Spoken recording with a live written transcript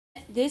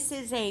This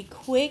is a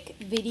quick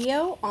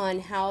video on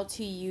how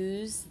to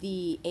use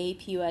the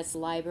APUS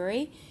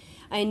Library.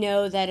 I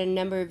know that a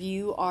number of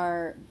you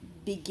are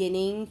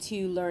beginning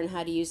to learn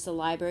how to use the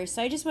library,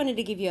 so I just wanted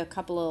to give you a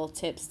couple little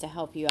tips to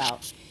help you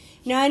out.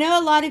 Now, I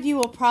know a lot of you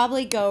will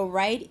probably go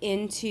right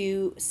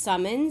into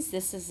Summons.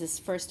 This is this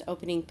first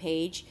opening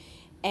page,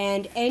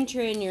 and enter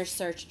in your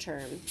search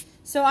term.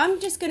 So I'm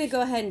just going to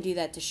go ahead and do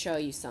that to show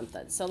you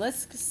something. So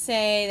let's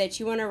say that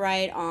you want to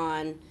write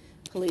on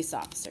police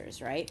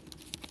officers, right?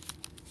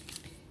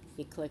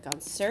 You click on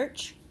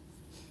search.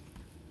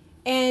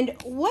 And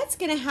what's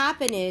going to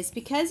happen is,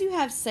 because you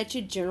have such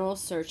a general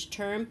search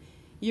term,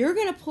 you're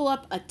going to pull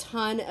up a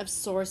ton of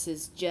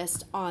sources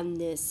just on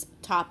this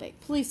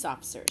topic, police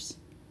officers.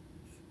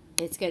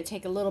 It's going to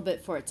take a little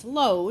bit for it to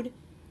load,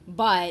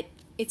 but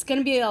it's going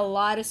to be a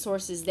lot of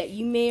sources that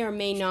you may or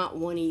may not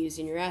want to use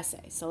in your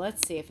essay. So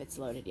let's see if it's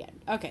loaded yet.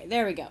 Okay,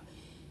 there we go.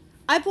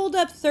 I pulled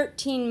up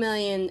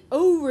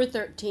over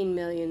 13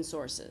 million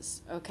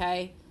sources,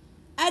 okay?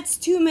 That's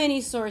too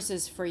many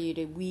sources for you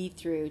to weed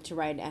through to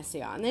write an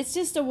essay on. It's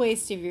just a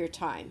waste of your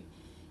time.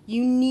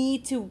 You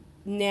need to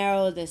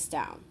narrow this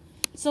down.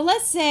 So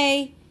let's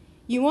say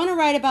you want to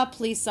write about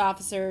police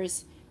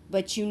officers,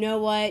 but you know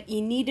what?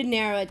 You need to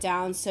narrow it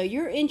down. So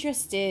your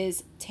interest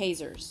is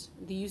tasers,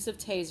 the use of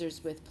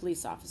tasers with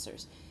police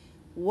officers.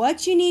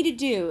 What you need to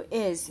do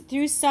is,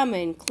 through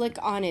Summon, click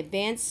on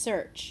Advanced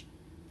Search.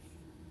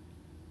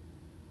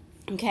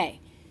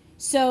 Okay,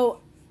 so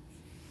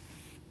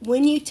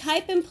when you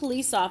type in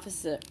police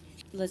officer,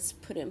 let's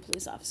put in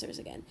police officers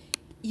again.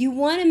 You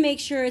want to make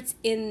sure it's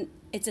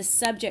a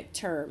subject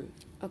term,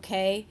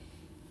 okay?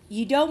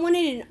 You don't want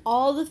it in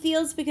all the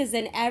fields, because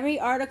then every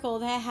article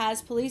that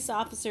has police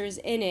officers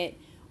in it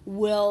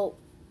will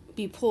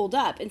be pulled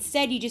up.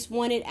 Instead, you just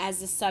want it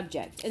as a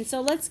subject. And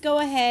so let's go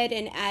ahead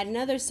and add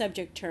another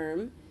subject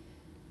term,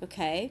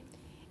 okay?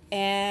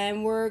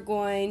 And we're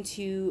going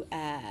to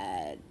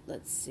add,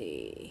 let's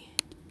see,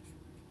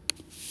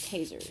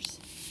 tasers.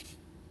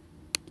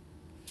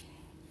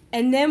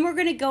 And then we're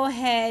going to go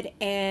ahead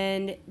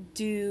and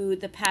do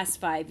the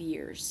past 5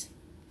 years.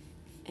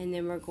 And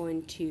then we're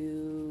going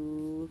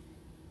to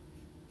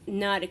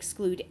not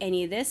exclude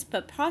any of this,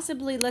 but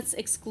possibly let's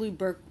exclude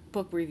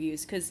book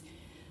reviews, because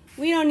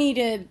we don't need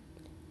to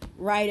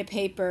write a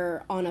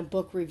paper on a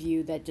book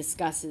review that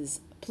discusses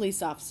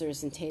police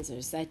officers and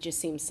tasers. That just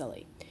seems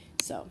silly.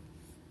 So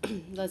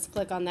let's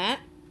click on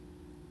that.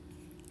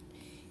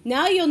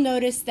 Now you'll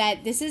notice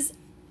that this is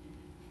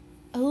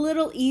a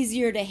little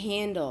easier to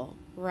handle,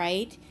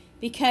 right?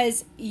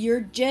 Because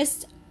you're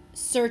just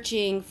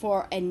searching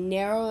for a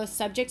narrow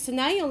subject. So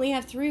now you only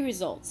have 3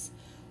 results.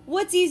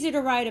 What's easier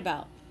to write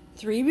about?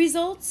 3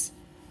 results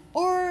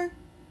or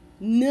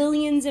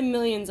millions and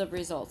millions of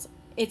results?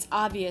 It's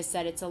obvious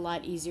that it's a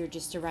lot easier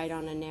just to write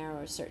on a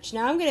narrower search.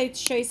 Now I'm going to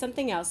show you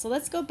something else. So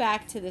let's go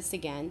back to this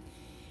again.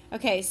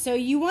 Okay, so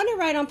you want to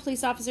write on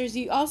police officers.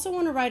 You also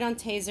want to write on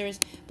tasers.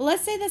 But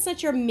let's say that's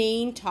not your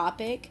main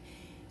topic.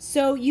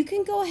 So you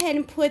can go ahead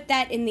and put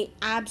that in the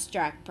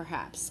abstract,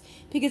 perhaps,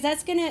 because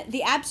that's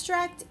the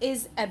abstract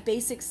is a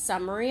basic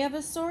summary of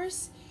a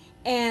source,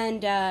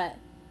 and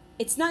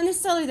it's not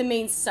necessarily the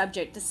main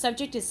subject. The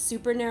subject is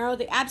super narrow.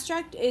 The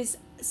abstract is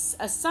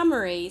a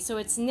summary, so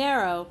it's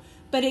narrow,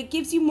 but it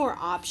gives you more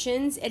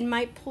options and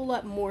might pull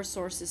up more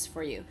sources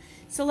for you.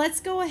 So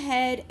let's go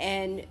ahead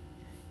and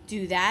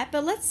do that.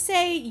 But let's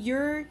say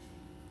your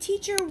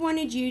teacher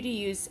wanted you to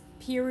use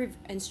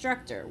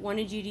instructor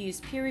wanted you to use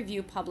peer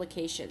review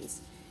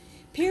publications.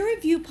 Peer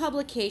review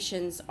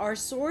publications are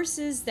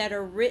sources that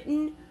are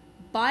written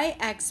by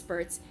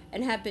experts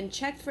and have been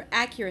checked for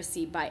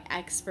accuracy by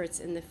experts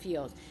in the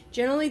field.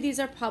 Generally, these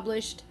are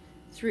published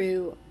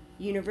through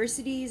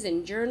universities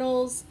and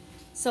journals.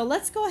 So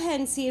let's go ahead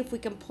and see if we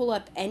can pull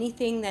up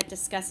anything that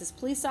discusses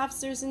police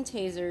officers and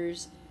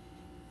tasers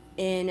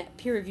in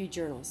peer review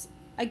journals.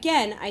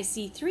 Again, I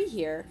see 3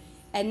 here.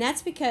 And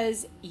that's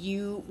because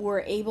you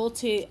were able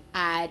to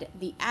add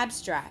the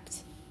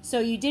abstract. So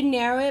you did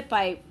narrow it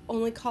by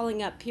only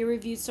calling up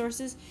peer-reviewed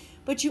sources,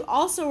 but you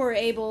also were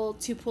able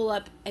to pull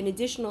up an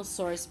additional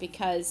source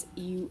because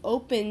you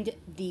opened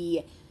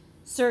the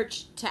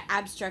search to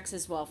abstracts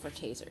as well for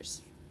tasers.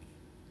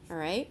 All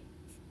right?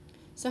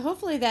 So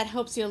hopefully that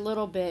helps you a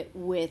little bit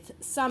with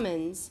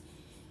Summons.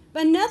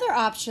 But another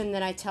option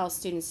that I tell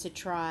students to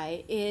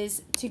try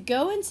is to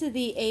go into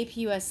the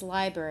APUS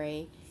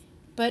Library.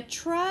 But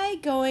try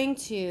going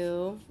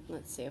to,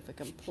 let's see if we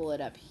can pull it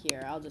up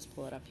here. I'll just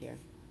pull it up here.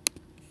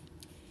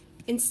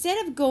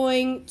 Instead of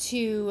going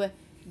to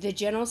the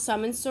general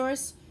summon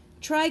source,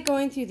 try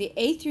going through the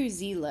A through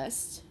Z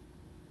list.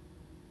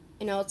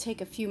 And it'll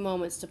take a few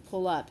moments to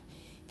pull up.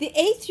 The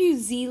A through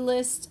Z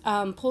list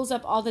pulls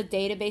up all the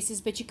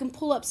databases, but you can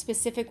pull up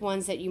specific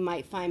ones that you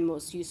might find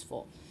most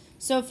useful.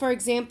 So for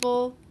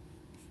example,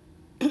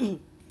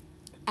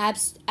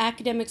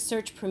 Academic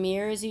Search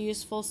Premier is a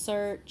useful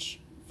search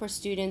for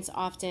students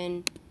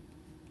often.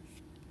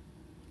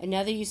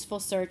 Another useful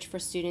search for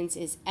students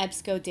is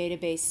EBSCO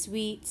Database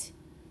Suite.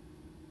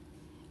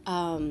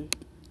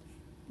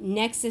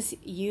 Nexus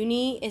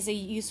Uni is a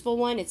useful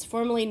one. It's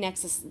formerly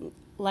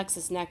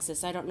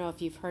LexisNexis. I don't know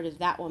if you've heard of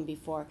that one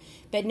before.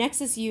 But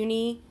Nexus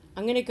Uni,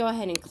 I'm going to go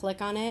ahead and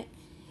click on it,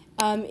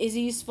 is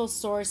a useful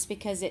source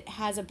because it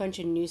has a bunch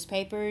of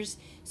newspapers.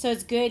 So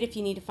it's good if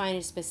you need to find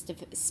a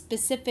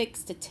specific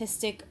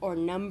statistic or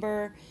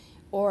number,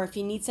 or if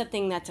you need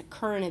something that's a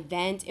current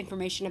event,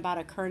 information about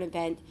a current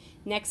event.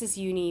 Nexus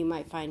Uni you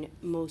might find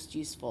most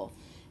useful.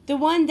 The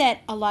one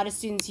that a lot of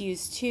students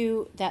use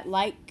too, that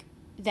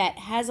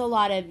has a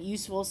lot of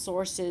useful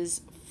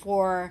sources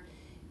for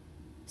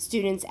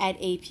students at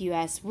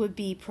APUS, would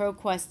be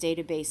ProQuest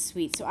Database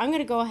Suite. So I'm going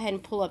to go ahead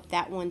and pull up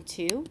that one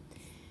too.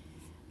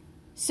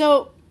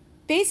 So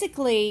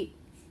basically,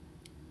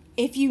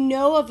 if you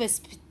know of a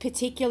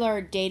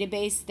particular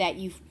database that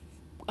you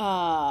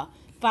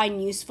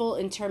find useful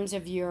in terms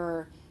of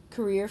your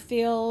career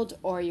field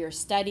or your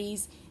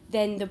studies,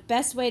 then the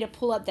best way to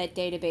pull up that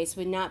database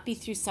would not be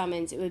through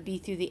Summons, it would be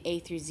through the A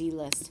through Z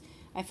list.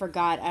 I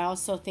forgot. I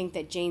also think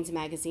that Jane's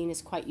Magazine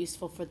is quite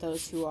useful for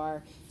those who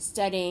are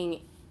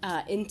studying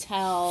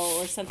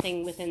intel or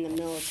something within the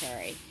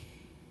military.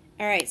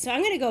 All right, so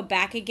I'm going to go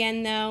back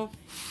again though,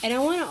 and I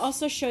want to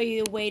also show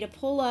you a way to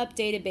pull up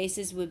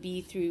databases would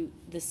be through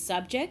the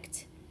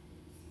subject.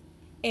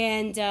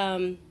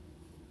 And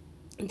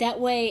that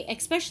way,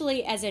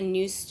 especially as a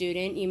new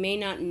student, you may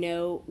not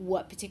know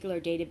what particular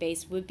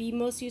database would be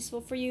most useful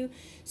for you.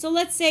 So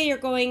let's say you're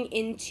going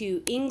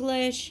into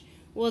English.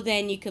 Well,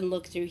 then you can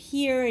look through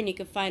here and you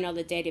can find all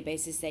the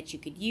databases that you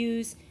could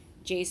use.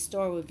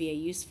 JSTOR would be a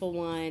useful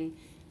one.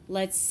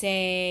 Let's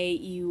say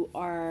you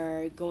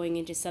are going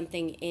into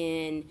something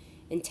in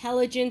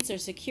intelligence or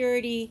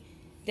security,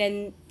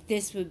 then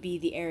this would be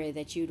the area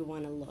that you'd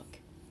want to look.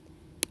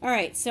 All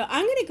right, so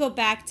I'm going to go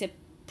back to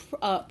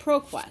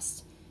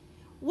ProQuest.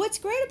 What's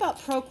great about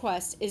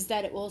ProQuest is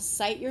that it will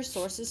cite your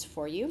sources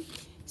for you.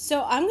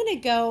 So I'm going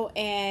to go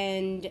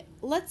and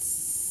let's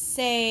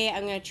say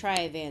I'm going to try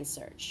advanced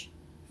search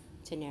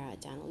to narrow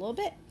it down a little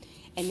bit.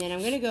 And then I'm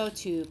going to go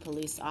to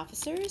police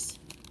officers.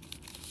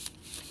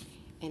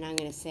 And I'm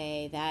going to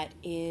say that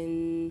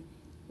in,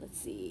 let's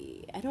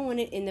see, I don't want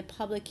it in the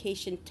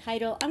publication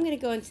title. I'm going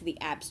to go into the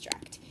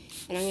abstract.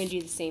 And I'm going to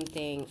do the same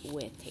thing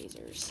with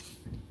tasers.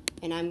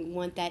 And I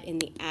want that in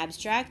the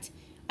abstract.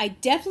 I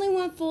definitely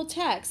want full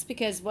text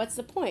because what's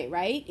the point,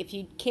 right? If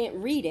you can't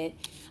read it.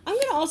 I'm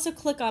going to also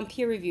click on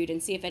peer reviewed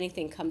and see if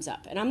anything comes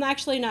up. And I'm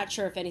actually not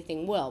sure if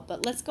anything will,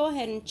 but let's go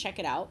ahead and check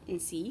it out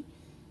and see.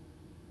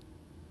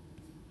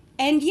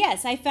 And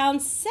yes, I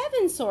found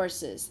 7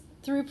 sources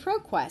through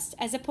ProQuest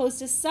as opposed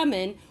to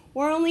Summon,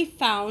 where I only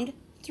found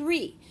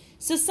 3.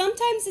 So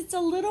sometimes it's a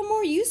little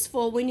more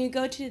useful when you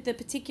go to the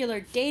particular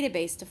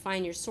database to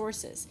find your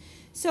sources.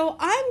 So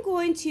I'm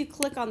going to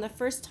click on the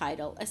first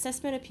title,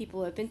 Assessment of People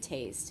Who Have Been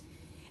Tased.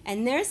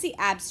 And there's the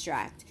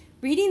abstract.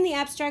 Reading the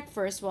abstract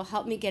first will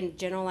help me get a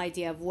general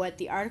idea of what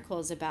the article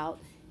is about.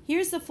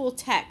 Here's the full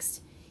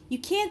text. You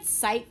can't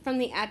cite from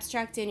the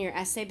abstract in your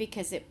essay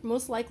because it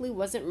most likely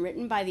wasn't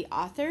written by the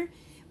author,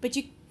 but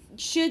you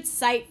should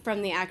cite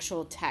from the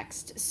actual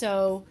text.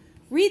 So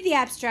read the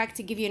abstract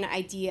to give you an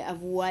idea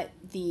of what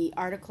the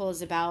article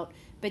is about,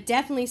 but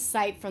definitely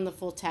cite from the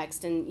full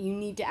text, and you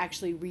need to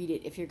actually read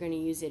it if you're going to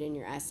use it in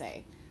your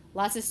essay.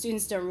 Lots of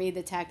students don't read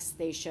the text.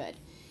 They should.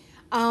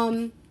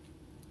 I'm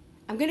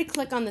going to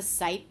click on the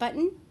Cite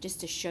button just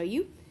to show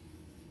you.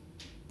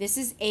 This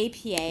is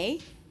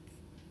APA,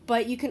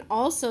 but you can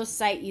also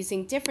cite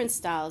using different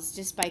styles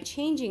just by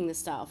changing the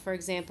style. For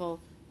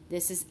example,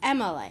 this is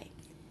MLA.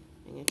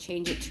 I'm going to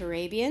change it to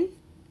Arabian.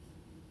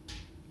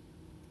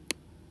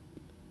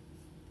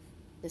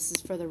 This is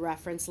for the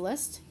reference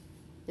list.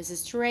 This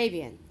is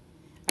Turabian.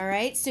 All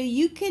right, so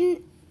you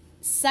can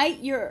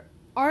cite your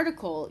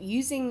article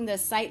using the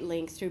cite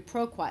link through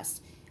ProQuest.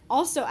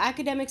 Also,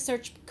 Academic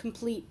Search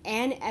Complete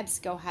and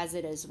EBSCO has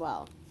it as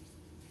well.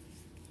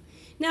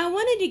 Now, I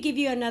wanted to give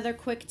you another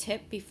quick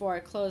tip before I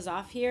close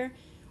off here.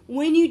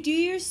 When you do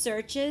your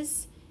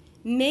searches,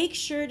 make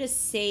sure to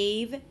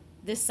save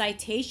the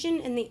citation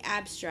and the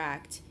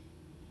abstract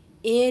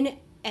in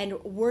a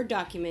Word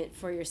document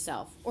for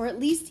yourself, or at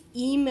least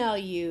email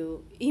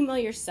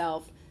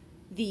yourself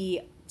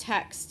the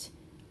text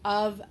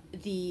of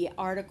the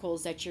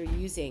articles that you're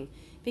using,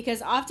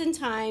 because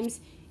oftentimes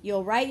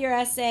you'll write your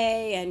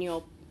essay and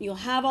you'll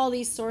have all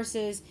these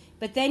sources,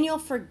 but then you'll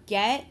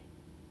forget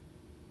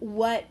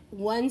what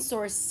one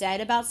source said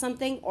about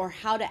something or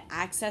how to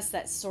access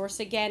that source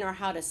again or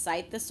how to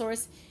cite the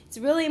source. It's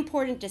really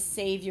important to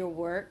save your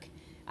work.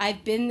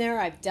 I've been there,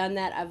 I've done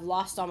that, I've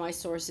lost all my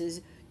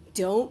sources.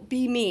 Don't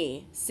be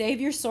me.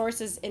 Save your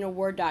sources in a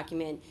Word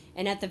document,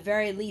 and at the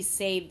very least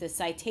save the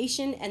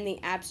citation and the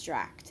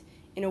abstract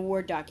in a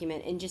Word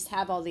document, and just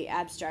have all the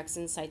abstracts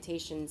and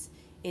citations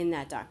in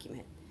that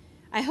document.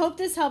 I hope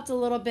this helped a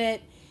little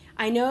bit.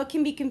 I know it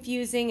can be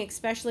confusing,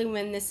 especially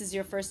when this is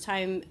your first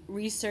time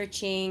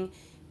researching.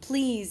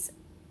 Please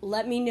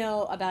let me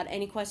know about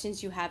any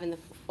questions you have in the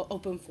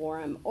open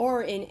forum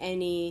or in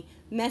any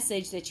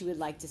message that you would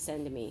like to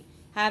send to me.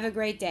 Have a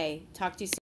great day. Talk to you soon.